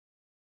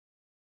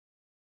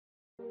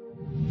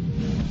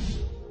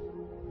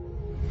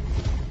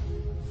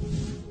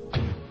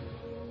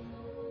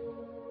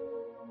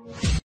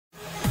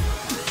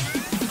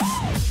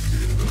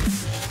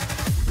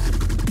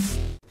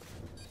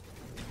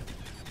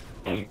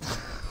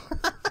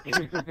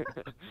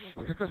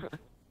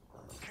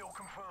Kill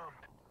confirmed.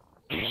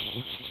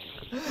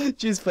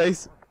 Jizz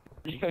face.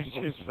 Yeah,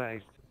 his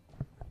face.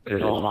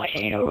 Oh, my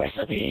anal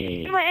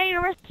recipe! My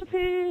anal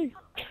recipe!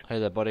 Hey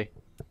there, buddy.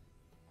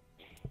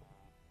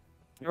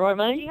 You alright,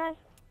 mate? You guys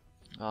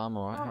Oh, I'm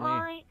alright. How are you?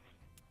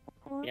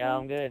 alright? Yeah,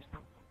 I'm good.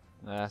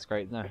 That's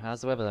great. No,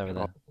 how's the weather over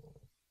there?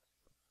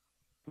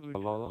 I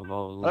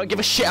I don't give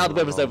a shit how the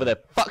weather's over there.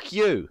 Fuck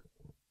you.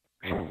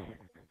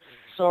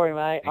 Sorry,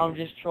 mate. I'm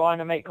just trying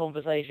to make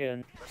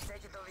conversation.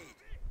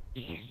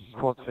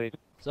 Quad feed.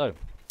 So, what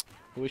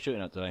are we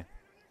shooting at today?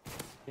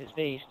 It's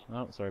feast.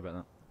 Oh, sorry about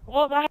that.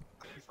 What the heck?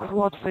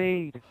 Quad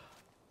feed.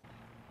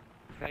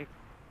 Okay.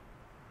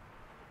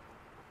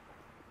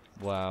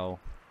 Wow.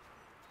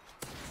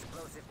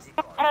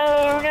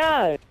 Oh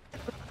no!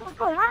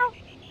 Oh,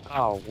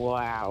 Oh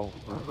wow.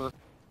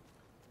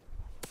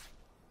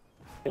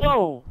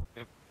 Whoa!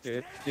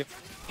 Good.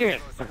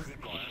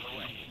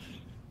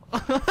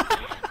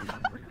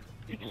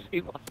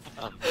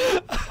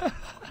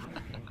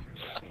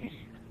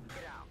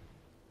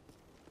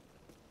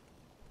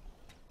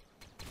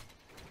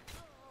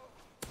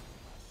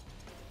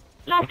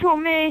 Left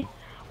on me.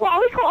 Wow,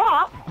 we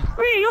caught up.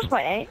 Really, you're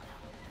sweaty.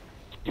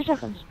 2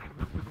 seconds.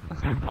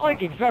 I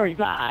did very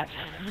bad.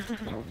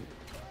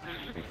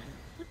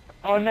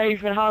 Oh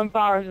Nathan, how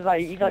embarrassed is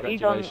that? He's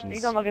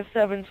done like a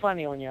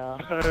 720 on ya.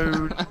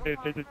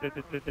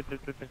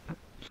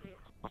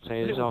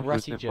 Little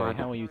Ratty Joe,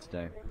 how are you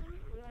today?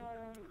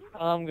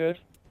 I'm good.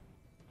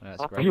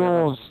 That's great.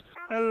 Yours.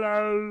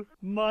 Hello,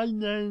 my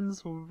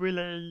name's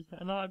Willie,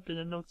 and I've been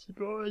a naughty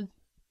boy.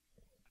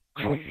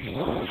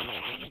 I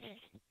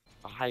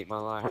hate my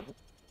life.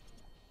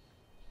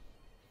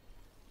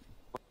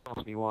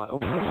 Ask me why. Oh,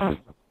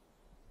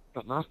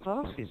 got nice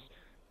glasses.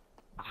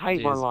 I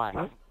hate my Cheers.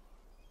 life.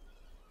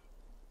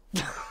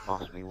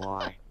 Ask me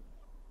why.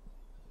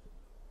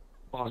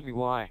 Ask me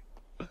why.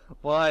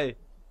 Why?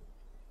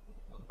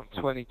 I'm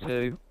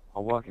 22, I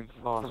work in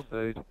fast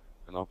food,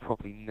 and I'll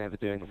probably never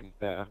do anything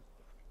better.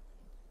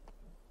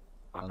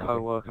 My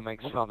co-worker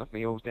makes fun of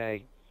me all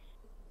day.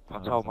 I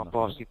told my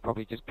boss he'd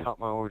probably just cut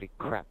my already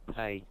crap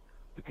pay,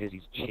 because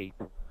he's cheap.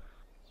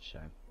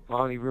 Shame. My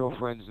only real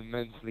friends are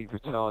mentally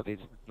retarded,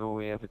 and all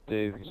we ever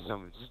do is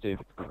something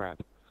stupid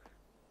crap.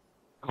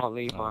 Can't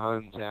leave my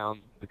hometown,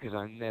 because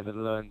I never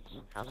learned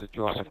how to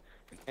drive,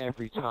 and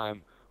every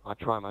time I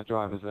try my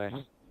driver's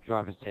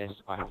test,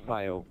 I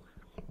fail.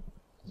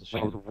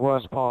 So the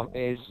worst part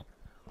is,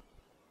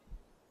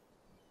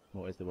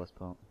 What is the worst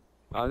part?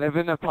 I live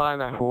in a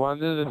pineapple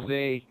under the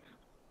sea.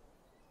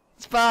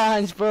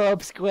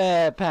 SpongeBob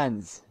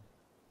SquarePants.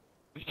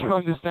 Did you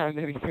understand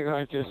anything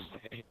I just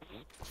said?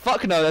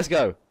 Fuck no, let's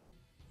go.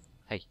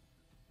 Hey.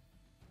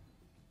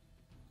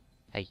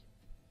 Hey.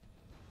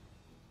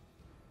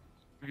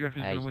 You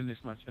reckon Hey. gonna win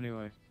this match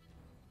anyway?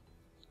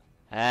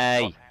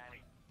 Hey.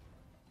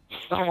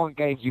 Someone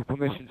gave you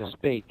permission to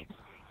speak.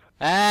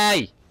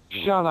 Hey.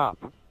 Shut up.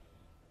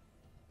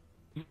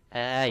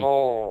 Hey.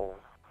 Oh.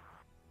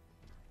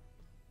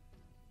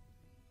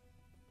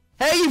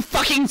 Hey, you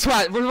fucking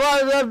twat!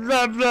 Blah,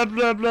 blah, blah,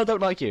 blah, blah.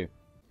 Don't like you.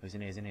 Oh, he's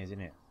in here, he's in here, he's in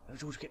here. Oh,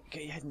 George, get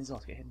your head in his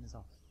ass, get your head in his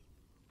ass.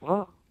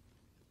 What?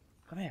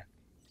 Come here.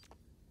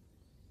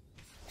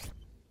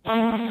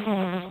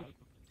 Why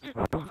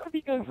did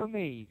he go for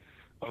me?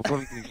 I'll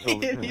probably do He something.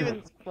 didn't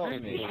even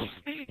spot me.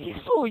 He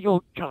saw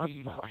your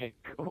gun,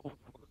 Michael.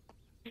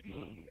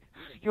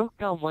 Your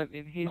gun went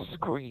in his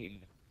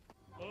screen.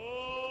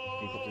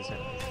 He popped his head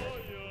on his head.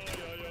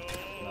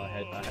 No, I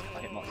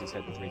hit Mox's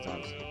head 3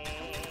 times.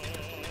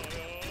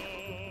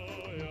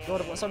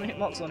 God, I've got so many hit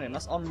marks on him,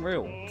 that's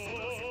unreal.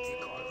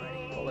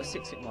 Oh, there's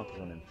 6 hit markers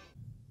on him.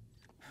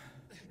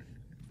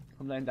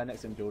 I'm laying down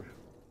next to him, George.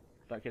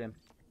 Don't kill him.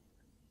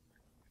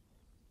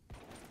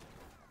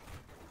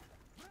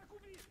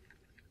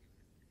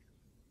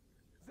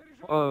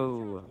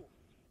 Oh.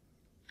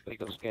 He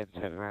got scared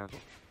and turned around.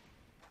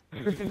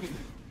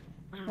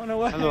 Run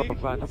away! Hello,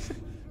 bad.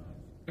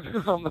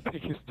 I'm the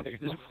biggest thing.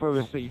 Just throw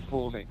a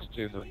C4 next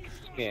to him and get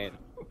scared.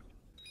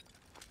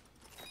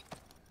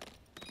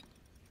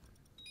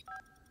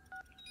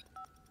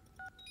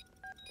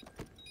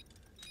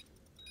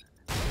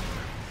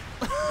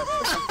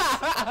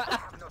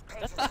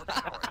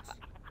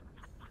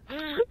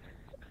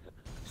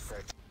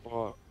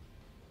 What?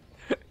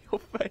 Your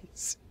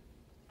face.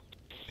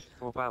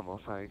 What about my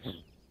face?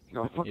 You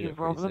got a You fucking look pretty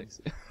problem?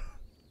 sexy.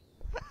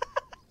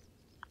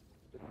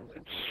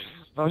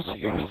 No,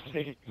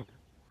 seriously.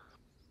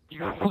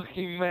 You're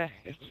fucking mad.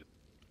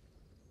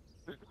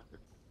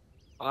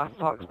 I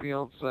fucked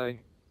Beyonce.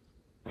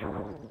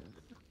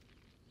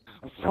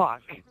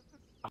 Fuck.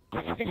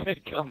 I think they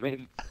come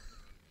in.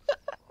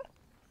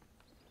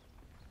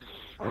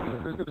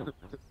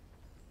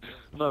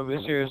 No,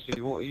 but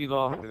seriously, what are you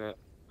laughing at?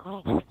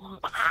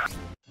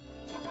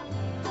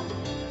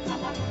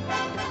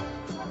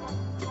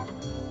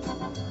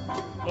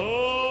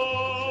 Oh!